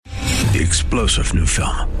The explosive new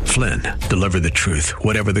film, Flynn, deliver the truth,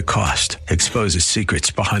 whatever the cost, exposes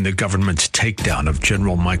secrets behind the government's takedown of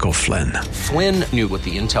General Michael Flynn. Flynn knew what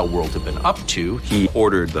the intel world had been up to. He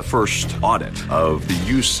ordered the first audit of the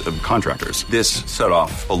use of contractors. This set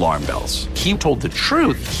off alarm bells. He told the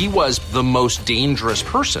truth. He was the most dangerous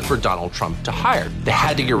person for Donald Trump to hire. They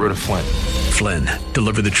had to get rid of Flynn. Flynn,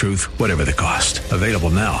 deliver the truth, whatever the cost. Available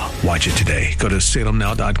now. Watch it today. Go to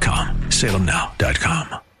salemnow.com.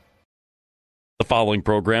 salemnow.com. The following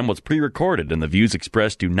program was pre-recorded, and the views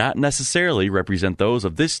expressed do not necessarily represent those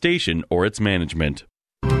of this station or its management.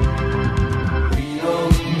 We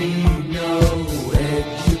don't need no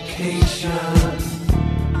education.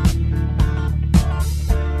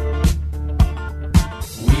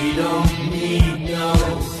 We don't need no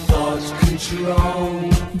thought control.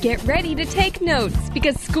 Get ready to take notes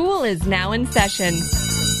because school is now in session.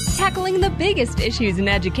 Tackling the biggest issues in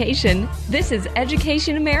education, this is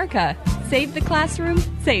Education America. Save the classroom,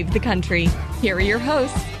 save the country. Here are your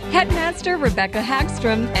hosts, Headmaster Rebecca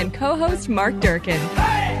Hagstrom and co-host Mark Durkin.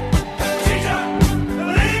 Hey, teacher,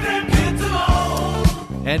 believe in kids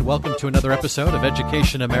alone. And welcome to another episode of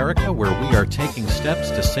Education America, where we are taking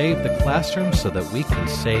steps to save the classroom so that we can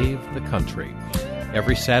save the country.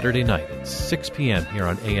 Every Saturday night at 6 p.m. here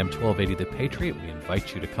on AM 1280 The Patriot, we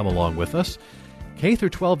invite you to come along with us.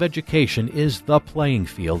 K-12 education is the playing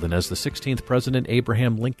field, and as the 16th President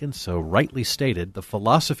Abraham Lincoln so rightly stated, the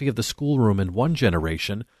philosophy of the schoolroom in one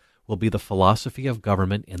generation will be the philosophy of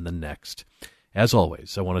government in the next. As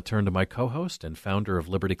always, I want to turn to my co-host and founder of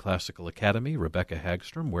Liberty Classical Academy, Rebecca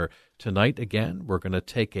Hagstrom, where tonight, again, we're going to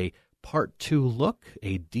take a Part 2 look,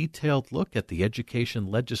 a detailed look at the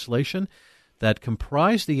education legislation that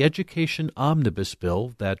comprised the Education Omnibus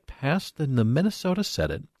Bill that passed in the Minnesota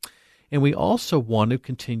Senate. And we also want to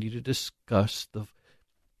continue to discuss the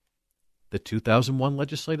 2001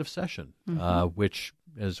 legislative session, which,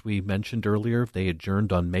 as we mentioned earlier, they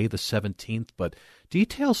adjourned on May the 17th. But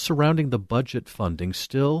details surrounding the budget funding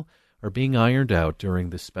still are being ironed out during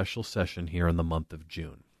this special session here in the month of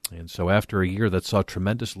June. And so after a year that saw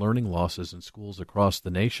tremendous learning losses in schools across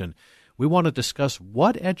the nation, we want to discuss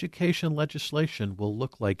what education legislation will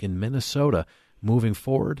look like in Minnesota moving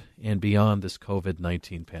forward and beyond this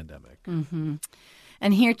COVID-19 pandemic. Mm-hmm.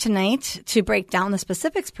 And here tonight to break down the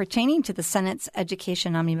specifics pertaining to the Senate's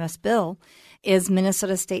Education Omnibus Bill is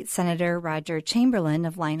Minnesota State Senator Roger Chamberlain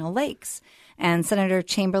of Lionel Lakes. And Senator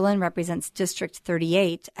Chamberlain represents District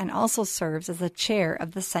 38 and also serves as the chair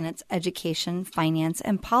of the Senate's Education, Finance,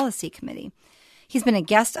 and Policy Committee. He's been a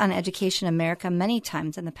guest on Education America many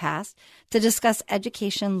times in the past to discuss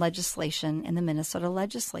education legislation in the Minnesota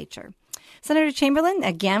legislature. Senator Chamberlain,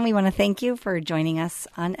 again, we want to thank you for joining us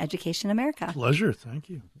on Education America. Pleasure. Thank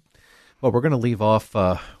you. Well, we're going to leave off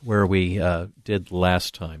where we did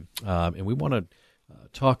last time, and we want to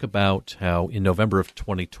talk about how in November of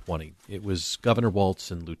 2020, it was Governor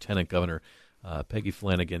Walz and Lieutenant Governor Peggy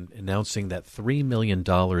Flanagan announcing that $3 million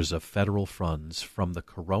of federal funds from the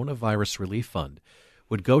Coronavirus Relief Fund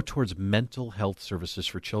would go towards mental health services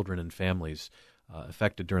for children and families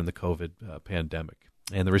affected during the COVID pandemic.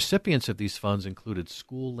 And the recipients of these funds included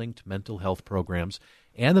school-linked mental health programs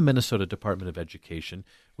and the Minnesota Department of Education,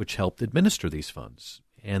 which helped administer these funds.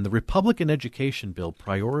 And the Republican education bill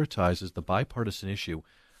prioritizes the bipartisan issue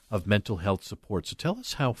of mental health support. So tell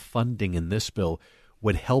us how funding in this bill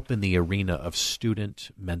would help in the arena of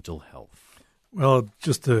student mental health. Well,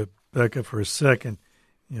 just to back up for a second,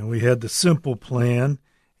 we had the simple plan,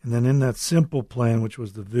 and then in that simple plan, which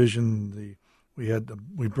was the vision,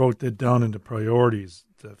 we broke that down into priorities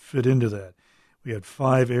to fit into that. We had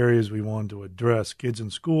 5 areas we wanted to address: kids in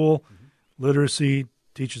school, literacy,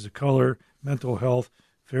 teachers of color, mental health,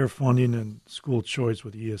 fair funding, and school choice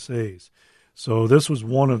with ESAs. So this was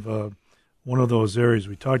one of those areas.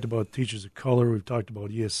 We talked about teachers of color. We've talked about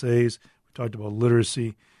ESAs. We talked about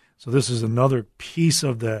literacy. So this is another piece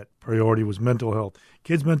of that priority was mental health.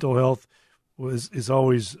 Kids' mental health is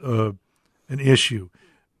always an issue.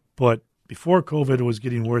 But before COVID, it was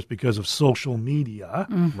getting worse because of social media.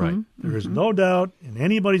 Mm-hmm. Right. There is no doubt in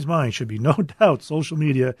anybody's mind, should be no doubt, social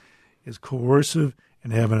media is coercive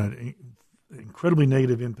and having an incredibly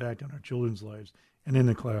negative impact on our children's lives and in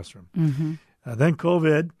the classroom. Mm-hmm. Then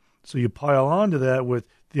COVID, so you pile on to that with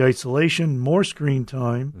the isolation, more screen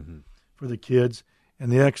time for the kids, and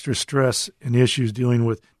the extra stress and issues dealing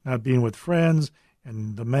with not being with friends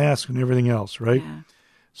and the mask and everything else, right? Yeah.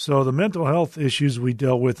 So the mental health issues we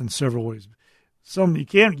dealt with in several ways. Some you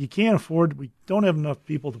can't afford. We don't have enough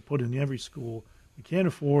people to put in every school. We can't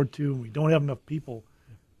afford to. We don't have enough people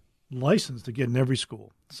licensed to get in every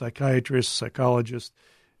school. Psychiatrists, psychologists,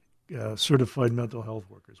 certified mental health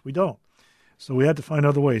workers. We don't. So we had to find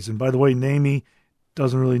other ways. And by the way, NAMI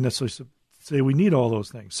doesn't really necessarily say we need all those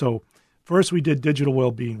things. So first we did digital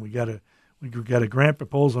well-being. We got a grant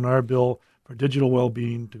proposal in our bill for digital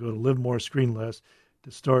well-being to go to Live More, Screen Less,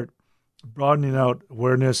 to start broadening out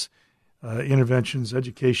awareness, interventions,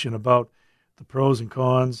 education about the pros and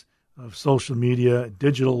cons of social media,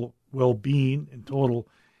 digital well-being in total,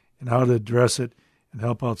 and how to address it and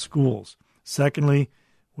help out schools. Secondly,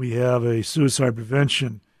 we have a suicide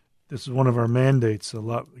prevention. This is one of our mandates,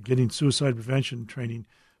 getting suicide prevention training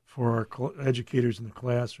for our educators in the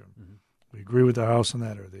classroom. Mm-hmm. We agree with the House on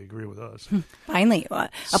that, or they agree with us. Finally, a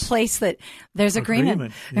place that there's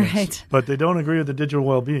agreement. Yes. Right. But they don't agree with the digital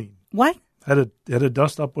well-being. What? Had a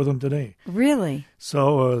dust up with them today. Really?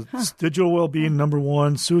 So digital well-being, number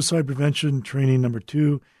one, suicide prevention training, number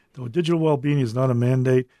two. Though digital well-being is not a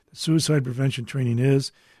mandate, the suicide prevention training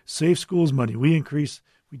is. Safe schools money. We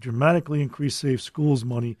dramatically increase safe schools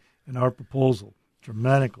money in our proposal,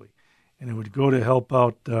 dramatically. And it would go to help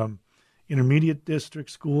out intermediate district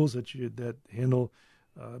schools that handle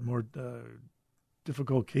more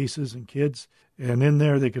difficult cases and kids. And in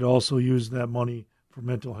there, they could also use that money for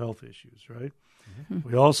mental health issues, right? Mm-hmm.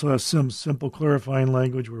 We also have some simple clarifying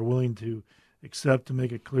language we're willing to accept to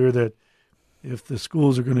make it clear that if the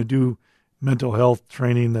schools are going to do mental health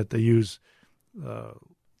training, that they use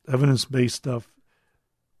evidence-based stuff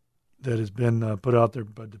that has been put out there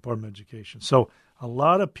by the Department of Education. So a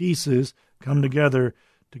lot of pieces come together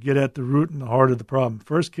to get at the root and the heart of the problem.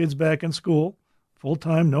 First, kids back in school,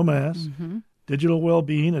 full-time, no masks. Mm-hmm. Digital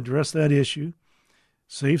well-being, address that issue.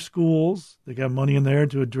 Safe schools, they got money in there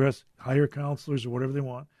to address, hire counselors or whatever they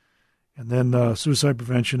want. And then suicide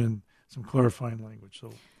prevention and some clarifying language. So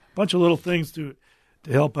a bunch of little things to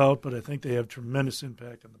help out, but I think they have tremendous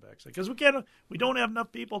impact on the backside. Because we don't have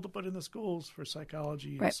enough people to put in the schools for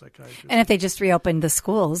psychology and psychiatry. And if they just reopened the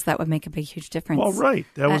schools, that would make a big, huge difference. Well, right.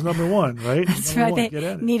 That was number one, right? That's number right. One.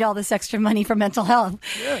 They need all this extra money for mental health.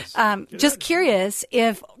 Yes. Just curious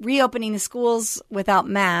if reopening the schools without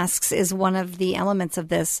masks is one of the elements of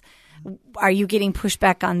this. Are you getting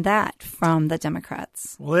pushback on that from the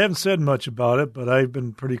Democrats? Well, they haven't said much about it, but I've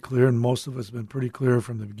been pretty clear, and most of us have been pretty clear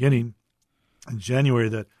from the beginning in January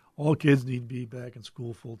that all kids need to be back in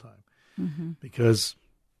school full-time because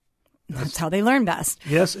that's how they learn best.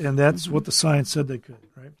 Yes, and that's what the science said they could,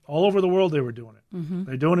 right? All over the world they were doing it. Mm-hmm.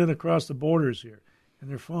 They're doing it across the borders here, and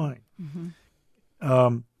they're fine.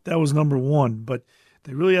 Mm-hmm. That was number one, but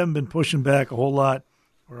they really haven't been pushing back a whole lot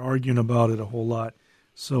or arguing about it a whole lot.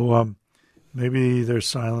 So maybe their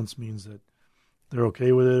silence means that they're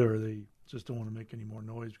okay with it, or they just don't want to make any more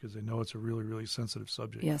noise because they know it's a really, really sensitive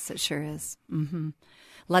subject. Yes, it sure is. Mm-hmm.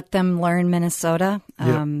 Let them learn Minnesota.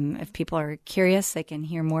 If people are curious, they can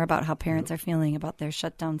hear more about how parents are feeling about their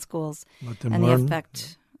shut down schools and the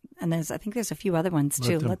effect. And I think there's a few other ones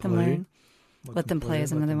too. Let them learn. Let them play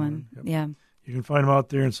is another one. Yep. Yeah. You can find them out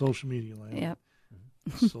there in social media land. Yep.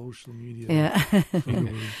 Social media. Yeah.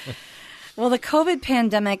 Well, the COVID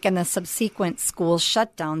pandemic and the subsequent school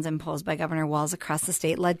shutdowns imposed by Governor Walz across the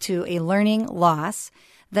state led to a learning loss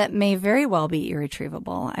that may very well be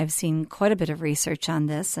irretrievable. I've seen quite a bit of research on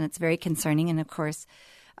this, and it's very concerning. And, of course,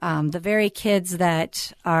 the very kids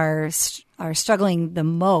that are struggling the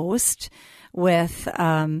most with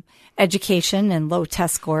education and low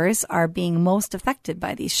test scores are being most affected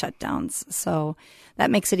by these shutdowns. So that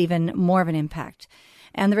makes it even more of an impact.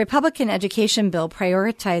 And the Republican education bill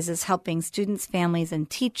prioritizes helping students, families, and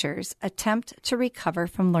teachers attempt to recover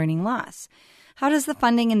from learning loss. How does the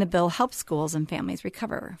funding in the bill help schools and families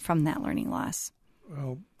recover from that learning loss?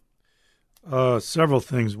 Well, several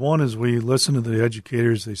things. One is we listened to the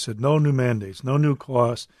educators. They said no new mandates, no new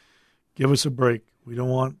costs. Give us a break. We don't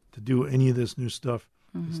want to do any of this new stuff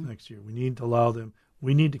this next year. We need to allow them.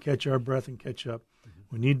 We need to catch our breath and catch up.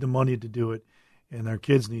 We need the money to do it, and our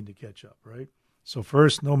kids need to catch up, right? So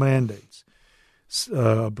first, no mandates,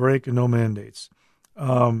 a break and no mandates.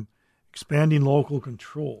 Expanding local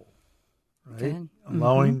control, right?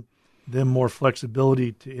 Allowing them more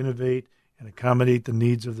flexibility to innovate and accommodate the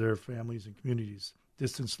needs of their families and communities.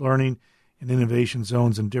 Distance learning and innovation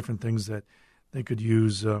zones and different things that they could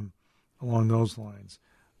use along those lines.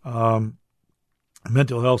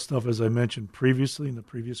 Mental health stuff, as I mentioned previously in the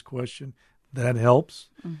previous question, that helps.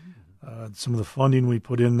 Some of the funding we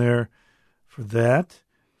put in there for that.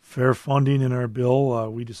 Fair funding in our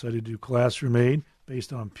bill, we decided to do classroom aid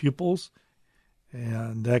based on pupils,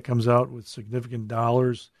 and that comes out with significant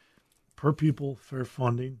dollars per pupil, fair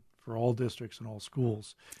funding for all districts and all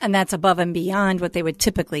schools. And that's above and beyond what they would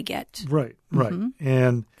typically get. Right, right.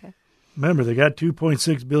 And remember, they got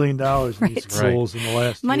 $2.6 billion in these schools in the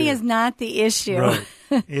last Money year. is not the issue. Right.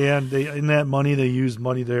 And in that money, they use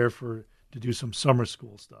money there to do some summer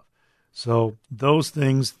school stuff. So those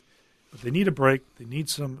things, but they need a break. They need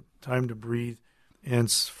some time to breathe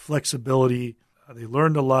and flexibility. They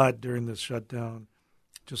learned a lot during the shutdown,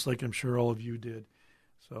 just like I'm sure all of you did.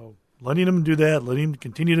 So letting them do that, letting them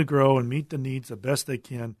continue to grow and meet the needs the best they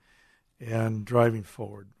can, and driving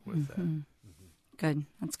forward with that. Good.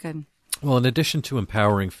 That's good. Well, in addition to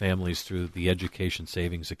empowering families through the education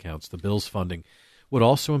savings accounts, the bill's funding would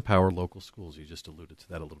also empower local schools. You just alluded to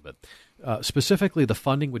that a little bit. Specifically, the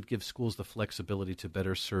funding would give schools the flexibility to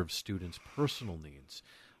better serve students' personal needs.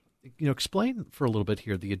 Explain for a little bit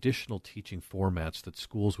here the additional teaching formats that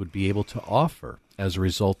schools would be able to offer as a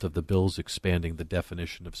result of the bills expanding the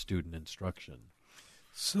definition of student instruction.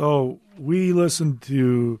 So we listened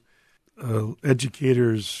to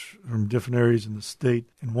educators from different areas in the state,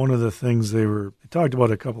 and one of the things they talked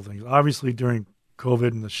about a couple things. Obviously, during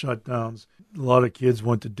COVID and the shutdowns, a lot of kids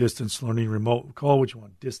went to distance learning, remote, call it what you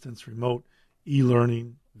want, distance, remote,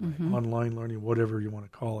 e-learning, online learning, whatever you want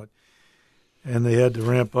to call it. And they had to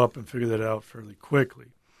ramp up and figure that out fairly quickly.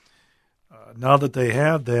 Now that they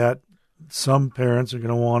have that, some parents are going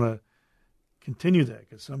to want to continue that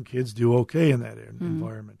because some kids do okay in that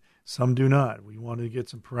environment. Some do not. We want to get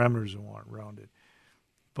some parameters around it.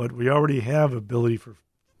 But we already have ability for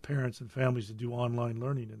parents and families to do online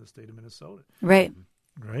learning in the state of Minnesota. Right.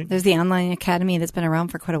 Right. There's the online academy that's been around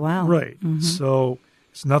for quite a while. Right. So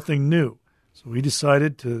it's nothing new. So we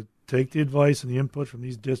decided to take the advice and the input from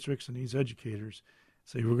these districts and these educators,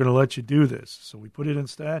 say, we're going to let you do this. So we put it in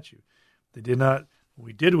statute. They did not. What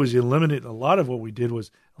we did was eliminate, a lot of what we did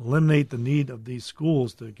was eliminate the need of these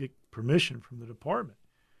schools to get permission from the department.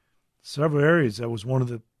 Several areas, that was one of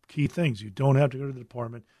the key things. You don't have to go to the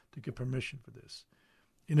department to get permission for this.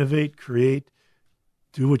 Innovate, create,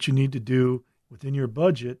 do what you need to do within your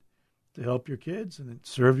budget to help your kids and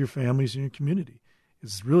serve your families and your community.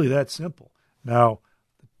 It's really that simple. Now,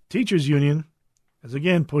 the teachers union is,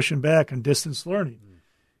 again, pushing back on distance learning.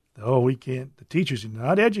 Oh, we can't. The teachers union,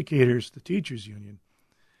 not educators, the teachers union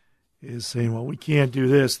is saying, well, we can't do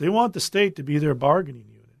this. They want the state to be their bargaining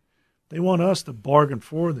unit. They want us to bargain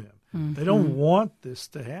for them. They don't want this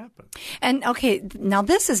to happen. And, okay, now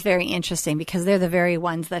this is very interesting because they're the very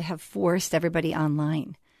ones that have forced everybody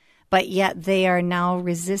online. But yet they are now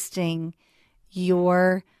resisting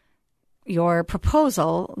your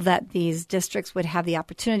proposal that these districts would have the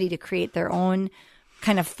opportunity to create their own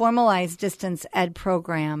kind of formalized distance ed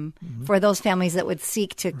program for those families that would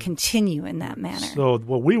seek to continue in that manner. So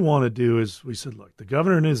what we want to do is, we said, look, the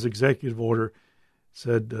governor in his executive order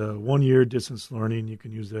said 1 year distance learning, you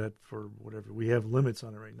can use that for whatever. We have limits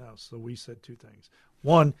on it right now. So we said two things.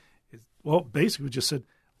 One is, well, basically we just said,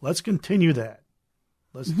 let's continue that.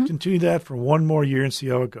 Let's continue that for 1 more year and see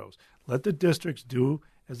how it goes. Let the districts do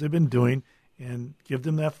as they've been doing and give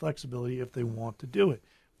them that flexibility if they want to do it.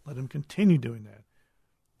 Let them continue doing that.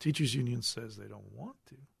 Teachers union says they don't want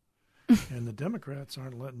to, and the Democrats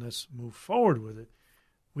aren't letting us move forward with it.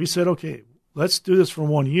 We said, okay, let's do this for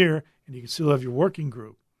 1 year, and you can still have your working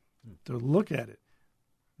group to look at it.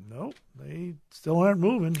 Nope, they still aren't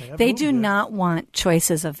moving. They do not want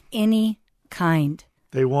choices of any kind.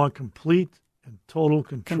 They want complete and total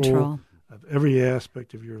control of every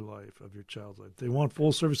aspect of your life, of your child's life. They want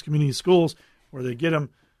full-service community schools where they get them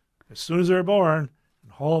as soon as they're born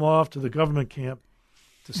and haul them off to the government camp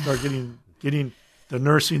to start getting the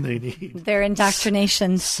nursing they need. Their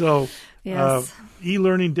indoctrination. So yes.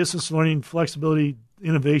 E-learning, distance learning, flexibility,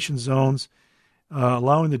 innovation zones,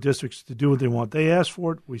 allowing the districts to do what they want. They asked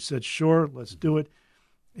for it. We said, sure, let's do it,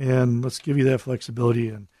 and let's give you that flexibility,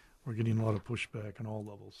 and we're getting a lot of pushback on all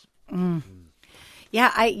levels.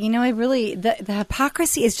 Yeah, I really, the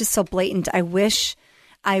hypocrisy is just so blatant. I wish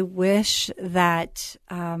that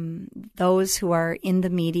those who are in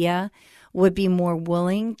the media would be more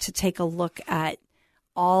willing to take a look at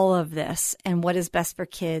all of this and what is best for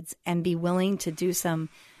kids and be willing to do some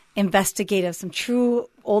true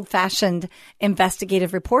old-fashioned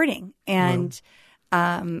investigative reporting and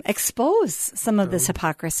expose some of this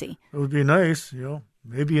hypocrisy. It would be nice,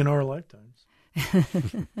 maybe in our lifetimes.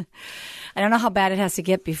 I don't know how bad it has to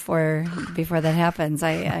get before that happens.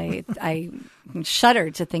 I shudder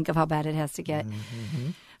to think of how bad it has to get.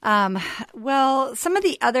 Well, some of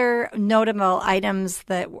the other notable items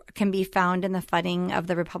that can be found in the funding of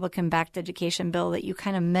the Republican-backed education bill that you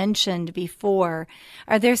kind of mentioned before,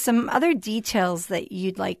 are there some other details that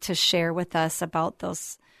you'd like to share with us about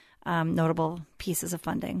those notable pieces of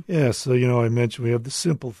funding? Yeah, so, I mentioned we have the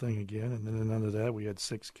simple thing again, and then under that we had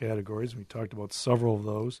 6 categories, and we talked about several of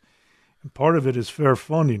those. And part of it is fair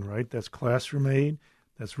funding, right? That's classroom aid,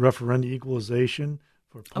 that's referendum equalization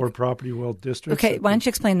for poor property wealth districts. Okay, why don't you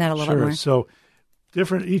explain that a little bit more? So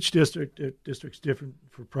each district's different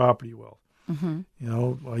for property wealth. Mm-hmm. You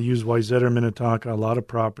know, I use Wayzata, Minnetonka, a lot of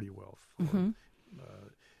property wealth. Mm-hmm.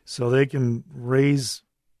 So they can raise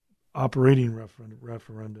operating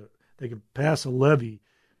referenda. They can pass a levy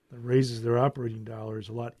that raises their operating dollars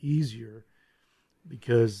a lot easier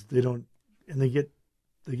because they don't, and they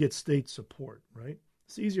get state support, right?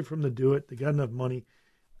 It's easier for them to do it. They got enough money,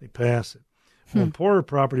 they pass it. Well, in poorer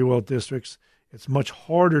property wealth districts, it's much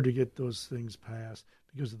harder to get those things passed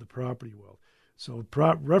because of the property wealth. So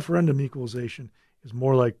referendum equalization is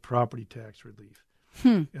more like property tax relief,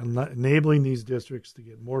 and enabling these districts to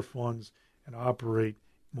get more funds and operate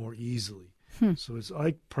more easily. So it's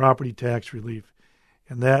like property tax relief,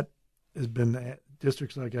 and that has been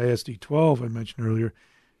districts like ISD 12 I mentioned earlier.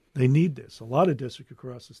 They need this. A lot of districts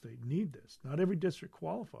across the state need this. Not every district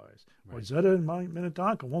qualifies. Right. Wayzata and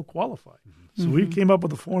Minnetonka won't qualify. So we came up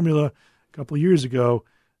with a formula a couple of years ago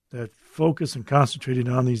that focused and concentrated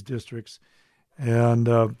on these districts and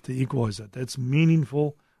to equalize that. That's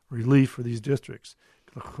meaningful relief for these districts.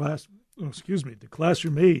 The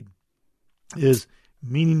classroom aid is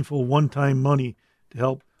meaningful one-time money to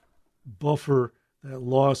help buffer that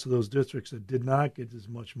loss of those districts that did not get as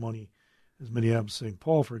much money as Minneapolis-St.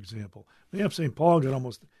 Paul, for example. Minneapolis-St. Paul got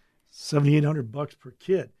almost $7,800 per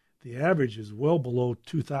kid. The average is well below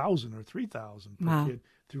 $2,000 or $3,000 per kid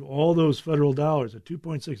through all those federal dollars at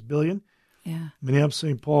 $2.6 billion. Yeah.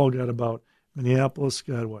 Minneapolis-St. Paul got Minneapolis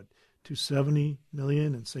got $270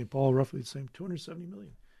 million, and St. Paul roughly the same, $270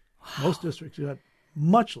 million. Wow. Most districts got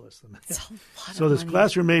much less than that. That's a lot so of this money.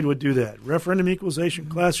 classroom aid would do that. Referendum equalization,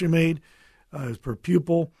 classroom aid is per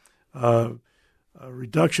pupil, a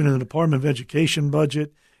reduction in the Department of Education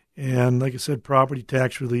budget, and like I said, property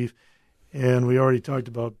tax relief. And we already talked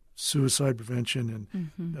about suicide prevention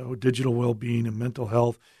and digital well-being and mental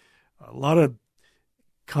health. A lot of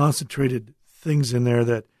concentrated things in there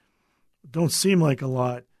that don't seem like a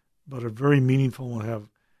lot, but are very meaningful and have,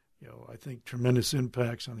 I think, tremendous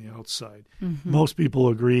impacts on the outside. Most people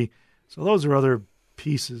agree. So those are other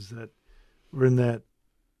pieces that were in that,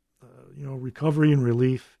 recovery and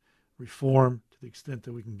relief, reform to the extent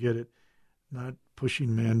that we can get it, not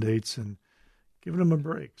pushing mandates and giving them a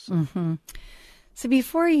break. So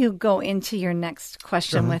before you go into your next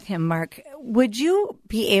question with him, Mark, would you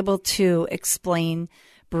be able to explain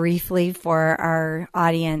briefly for our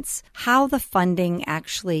audience how the funding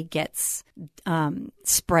actually gets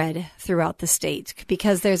spread throughout the state?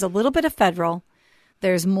 Because there's a little bit of federal,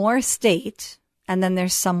 there's more state, and then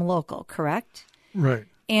there's some local, correct? Right.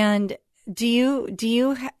 And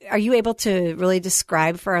are you able to really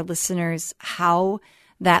describe for our listeners how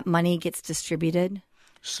that money gets distributed?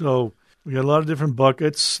 So we got a lot of different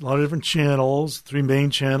buckets, a lot of different channels. Three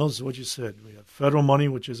main channels is what you said. We have federal money,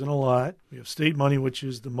 which isn't a lot. We have state money, which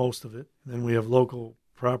is the most of it. And then we have local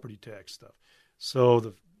property tax stuff.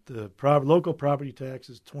 So the local property tax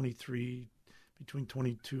is between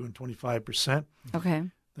 22 and 25%. Okay.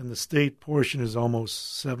 Then the state portion is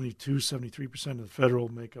almost 73% of the federal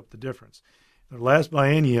make up the difference. In the last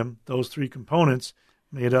biennium, those three components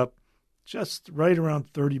made up just right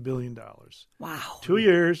around $30 billion. Wow. 2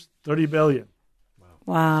 years, $30 billion.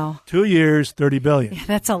 Wow. 2 years, $30 billion. Yeah,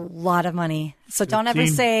 that's a lot of money. So don't ever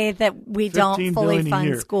say that we don't fully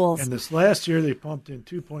fund schools. And this last year, they pumped in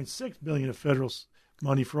 $2.6 billion of federal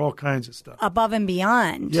money for all kinds of stuff. Above and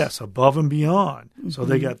beyond. Yes, above and beyond. So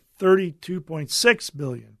they got $32.6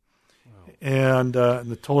 billion, and in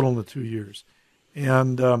the total in the 2 years.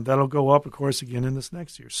 And that'll go up, of course, again in this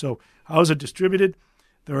next year. So how is it distributed?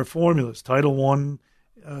 There are formulas. Title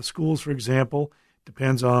I schools, for example,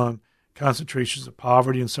 depends on concentrations of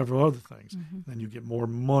poverty and several other things. Then you get more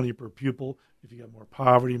money per pupil if you got more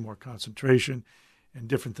poverty, more concentration, and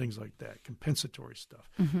different things like that, compensatory stuff.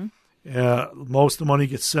 Most of the money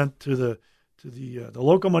gets sent to the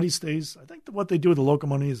local money stays. I think what they do with the local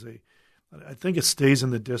money is I think it stays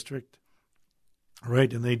in the district,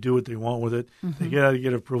 right? And they do what they want with it. They got to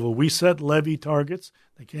get approval. We set levy targets.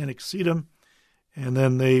 They can't exceed them. And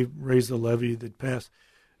then they raise the levy. They pass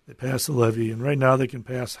the levy. And right now they can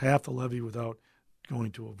pass half the levy without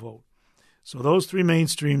going to a vote. So those three main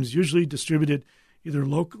streams usually distributed either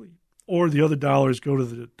locally or the other dollars go to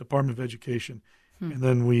the Department of Education. And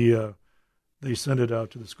then they send it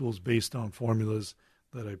out to the schools based on formulas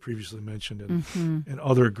that I previously mentioned and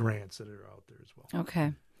other grants that are out there as well.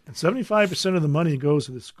 Okay. And 75% of the money goes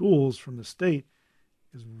to the schools from the state.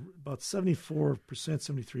 Is about 74%,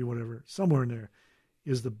 73, whatever, somewhere in there,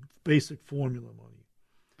 is the basic formula money.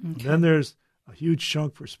 And then there's a huge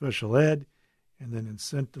chunk for special ed, and then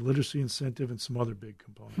literacy incentive and some other big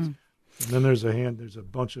components. And then there's a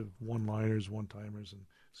bunch of one-liners, one-timers, and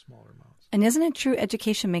smaller amounts. And isn't it true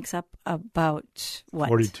education makes up about, what?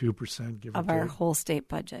 42%, give or of our take. whole state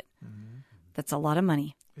budget. That's a lot of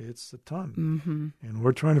money. It's a ton. And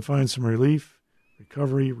we're trying to find some relief,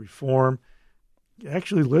 recovery, reform,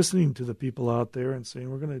 actually listening to the people out there and saying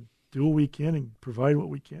we're going to do what we can and provide what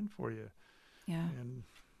we can for you. Yeah. And,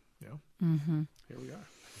 here we are.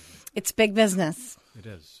 It's big business. It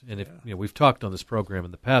is. And we've talked on this program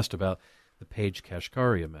in the past about the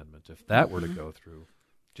Page-Kashkari amendment. If that were to go through,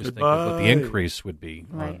 just think of what the increase would be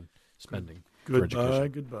on spending for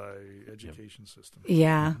education. Goodbye, education system.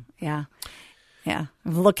 Yeah.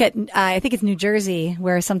 Look at, I think it's New Jersey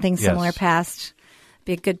where something similar passed.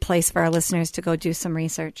 Be a good place for our listeners to go do some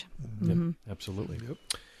research. Yep, absolutely. Yep.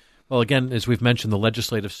 Well, again, as we've mentioned, the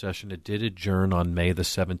legislative session, it did adjourn on May the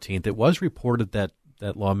 17th. It was reported that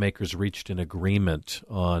lawmakers reached an agreement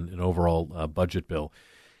on an overall budget bill.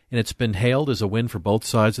 And it's been hailed as a win for both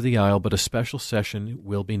sides of the aisle, but a special session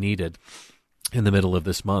will be needed in the middle of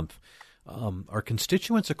this month. Are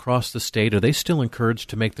constituents across the state, are they still encouraged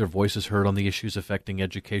to make their voices heard on the issues affecting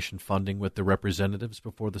education funding with their representatives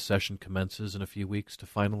before the session commences in a few weeks to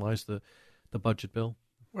finalize the budget bill?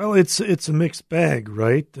 Well, it's a mixed bag,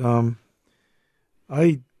 right? To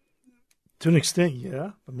an extent,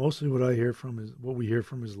 yeah, but mostly what we hear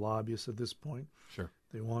from is lobbyists at this point. Sure.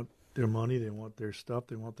 They want their money, they want their stuff,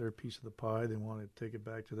 they want their piece of the pie, they want to take it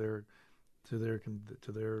back to their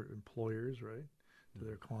employers, right? To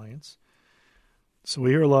their clients. So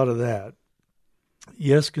we hear a lot of that.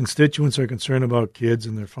 Yes, constituents are concerned about kids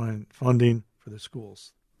and their funding for their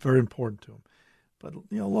schools. Very important to them. But,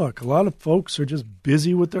 look, a lot of folks are just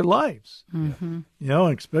busy with their lives.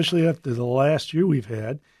 Especially after the last year we've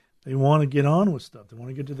had, they want to get on with stuff. They want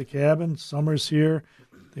to get to the cabin. Summer's here.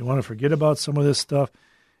 They want to forget about some of this stuff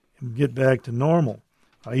and get back to normal.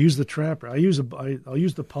 I use the trapper. I'll use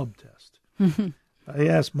the pub test. I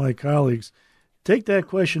ask my colleagues, take that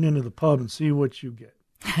question into the pub and see what you get.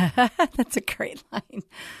 That's a great line.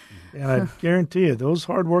 And I guarantee you, those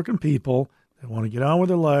hardworking people that want to get on with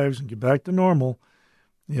their lives and get back to normal,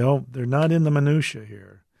 they're not in the minutia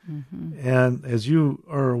here. And as you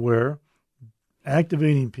are aware,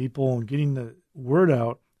 activating people and getting the word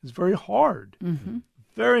out is very hard.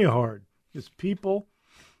 Very hard. Because people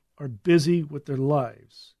are busy with their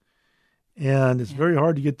lives. And it's very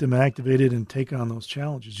hard to get them activated and take on those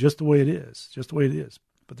challenges, just the way it is.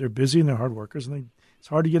 But they're busy and they're hard workers, and it's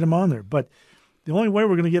hard to get them on there. But the only way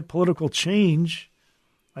we're going to get political change,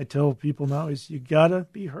 I tell people now, is you got to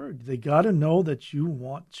be heard. They got to know that you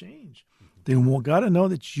want change. They got to know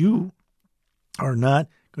that you are not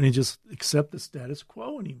going to just accept the status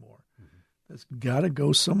quo anymore. That's got to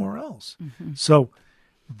go somewhere else. So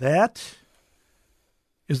that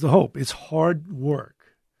is the hope. It's hard work.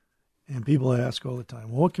 And people ask all the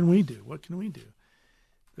time, well, what can we do? What can we do?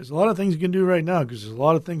 There's a lot of things you can do right now because there's a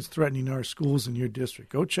lot of things threatening our schools in your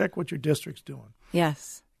district. Go check what your district's doing.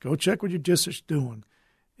 Yes. Go check what your district's doing.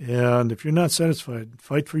 And if you're not satisfied,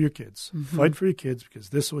 fight for your kids. Fight for your kids because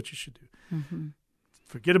this is what you should do.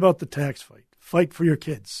 Forget about the tax fight. Fight for your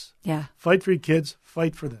kids. Yeah. Fight for your kids.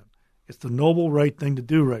 Fight for them. It's the noble right thing to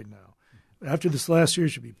do right now. After this last year, it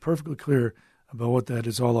should be perfectly clear about what that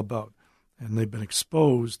is all about. And they've been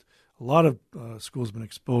exposed. A lot of schools have been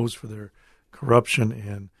exposed for their corruption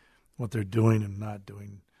and what they're doing and not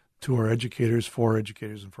doing to our educators, for our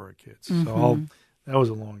educators, and for our kids. So that was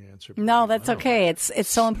a long answer. No, that's okay. It's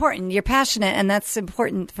so important. You're passionate, and that's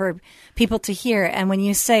important for people to hear. And when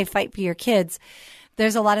you say fight for your kids,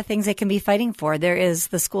 there's a lot of things they can be fighting for. There is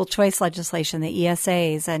the school choice legislation, the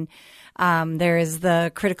ESAs, and there is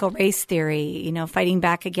the critical race theory, fighting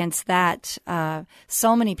back against that.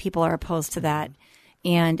 So many people are opposed to that.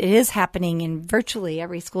 And it is happening in virtually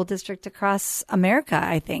every school district across America,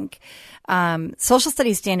 I think. Social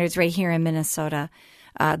studies standards right here in Minnesota,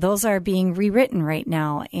 those are being rewritten right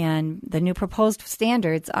now. And the new proposed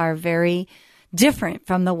standards are very different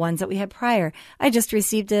from the ones that we had prior. I just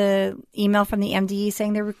received an email from the MDE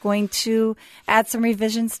saying they were going to add some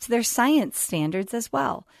revisions to their science standards as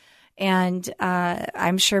well. And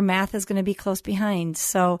I'm sure math is going to be close behind.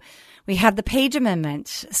 So we have the Page Amendment.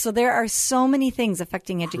 So there are so many things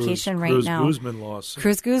affecting education right now.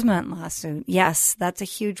 Cruz Guzman lawsuit. Yes, that's a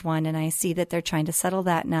huge one. And I see that they're trying to settle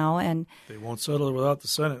that now. And they won't settle it without the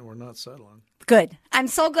Senate. We're not settling. Good. I'm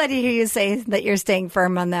so glad to hear you say that you're staying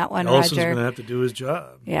firm on that one, Ellison's Roger. going to have to do his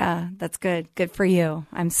job. Yeah, that's good. Good for you.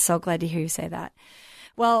 I'm so glad to hear you say that.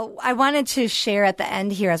 Well, I wanted to share at the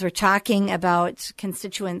end here as we're talking about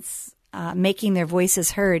constituents making their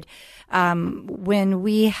voices heard. When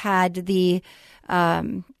we had the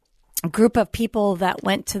group of people that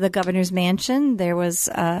went to the governor's mansion, there was,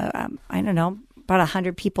 about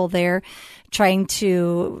 100 people there trying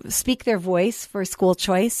to speak their voice for school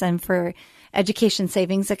choice and for education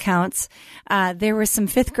savings accounts. There were some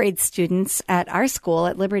fifth grade students at our school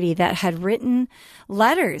at Liberty that had written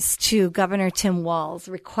letters to Governor Tim Walz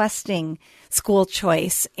requesting school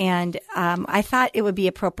choice. And I thought it would be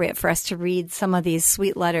appropriate for us to read some of these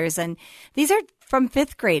sweet letters. And these are from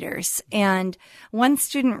fifth graders. And one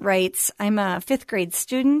student writes, I'm a fifth grade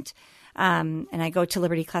student. And I go to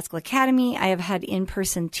Liberty Classical Academy. I have had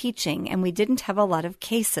in-person teaching, and we didn't have a lot of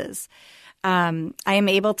cases. I am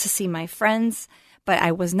able to see my friends, but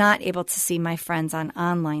I was not able to see my friends on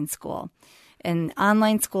online school. And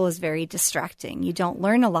online school is very distracting. You don't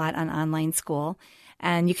learn a lot on online school,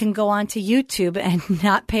 and you can go onto YouTube and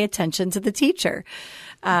not pay attention to the teacher.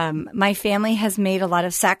 My family has made a lot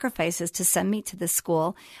of sacrifices to send me to this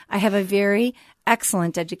school. I have a very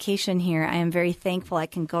excellent education here. I am very thankful I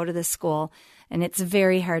can go to this school, and it's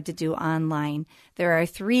very hard to do online. There are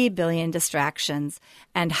 3 billion distractions,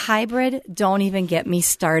 and hybrid, don't even get me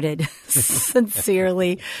started.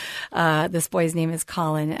 Sincerely, this boy's name is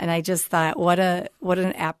Colin, and I just thought, what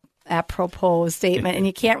an apropos statement, and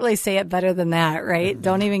you can't really say it better than that, right? Mm-hmm.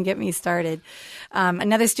 Don't even get me started.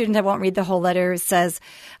 Another student, I won't read the whole letter, says,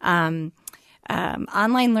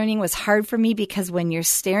 online learning was hard for me because when you're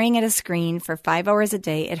staring at a screen for 5 hours a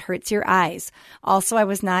day, it hurts your eyes. Also, I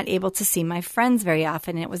was not able to see my friends very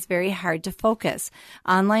often, and it was very hard to focus.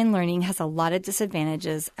 Online learning has a lot of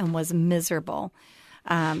disadvantages and was miserable.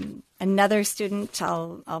 Another student,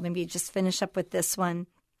 I'll maybe just finish up with this one,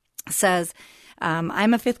 says,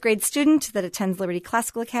 I'm a fifth grade student that attends Liberty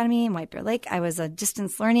Classical Academy in White Bear Lake. I was a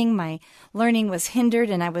distance learning. My learning was hindered,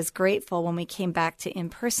 and I was grateful when we came back to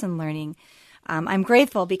in-person learning. I'm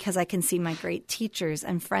grateful because I can see my great teachers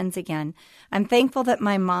and friends again. I'm thankful that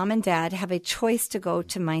my mom and dad have a choice to go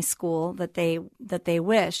to my school that they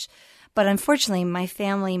wish. But unfortunately, my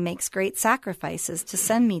family makes great sacrifices to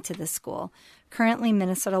send me to this school. Currently,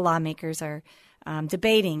 Minnesota lawmakers are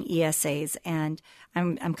debating ESAs, and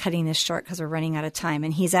I'm cutting this short because we're running out of time.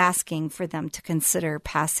 And he's asking for them to consider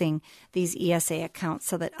passing these ESA accounts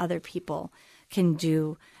so that other people can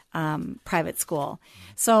do private school.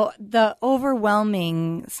 So the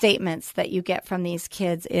overwhelming statements that you get from these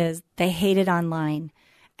kids is they hate it online,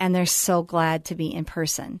 and they're so glad to be in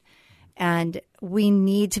person. And we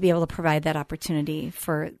need to be able to provide that opportunity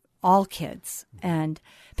for all kids, and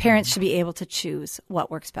parents should be able to choose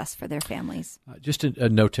what works best for their families. Just a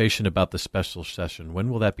notation about the special session. When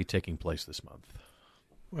will that be taking place this month?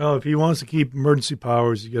 Well, if he wants to keep emergency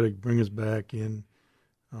powers, you got to bring us back in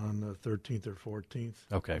on the 13th or 14th.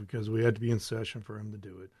 Okay. Because we had to be in session for him to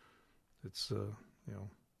do it. It's,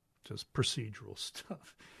 just procedural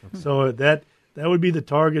stuff. Okay. So that would be the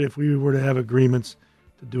target if we were to have agreements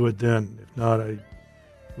to do it then. If not,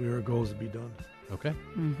 our goal is to be done. Okay.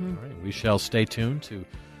 Mm-hmm. All right. We shall stay tuned to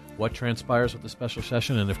what transpires with the special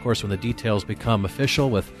session, and, of course, when the details become official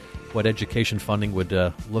with what education funding would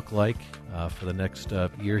look like for the next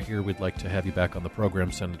year here, we'd like to have you back on the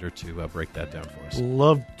program, Senator, to break that down for us.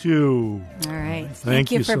 Love to. All right.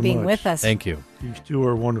 Thank you for so being much. with us. Thank you. You two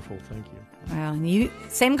are wonderful. Thank you. Well,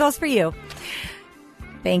 same goes for you.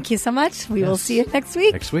 Thank you so much. We will see you next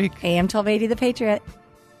week. Next week. AM 1280, The Patriot.